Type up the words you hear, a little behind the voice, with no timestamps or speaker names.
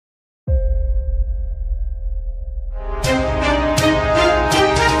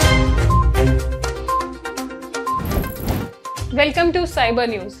Welcome to Cyber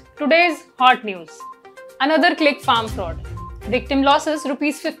News. Today's hot news. Another click farm fraud. Victim losses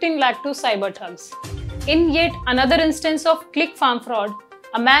Rs 15 lakh to cyber thugs. In yet another instance of click farm fraud,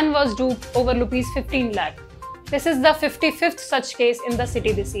 a man was duped over Rs 15 lakh. This is the 55th such case in the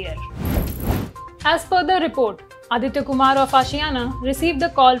city this year. As per the report, Aditya Kumar of Aashiana received a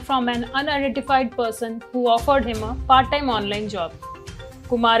call from an unidentified person who offered him a part-time online job.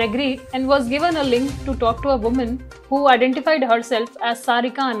 Kumar agreed and was given a link to talk to a woman who identified herself as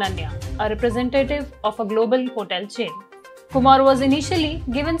Sarika Ananya, a representative of a global hotel chain. Kumar was initially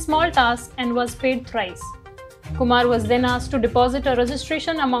given small tasks and was paid thrice. Kumar was then asked to deposit a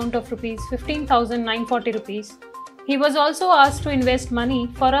registration amount of Rs 15,940. He was also asked to invest money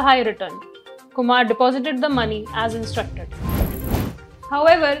for a high return. Kumar deposited the money as instructed.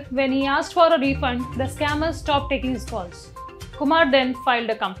 However, when he asked for a refund, the scammers stopped taking his calls. Kumar then filed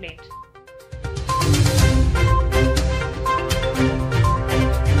a complaint.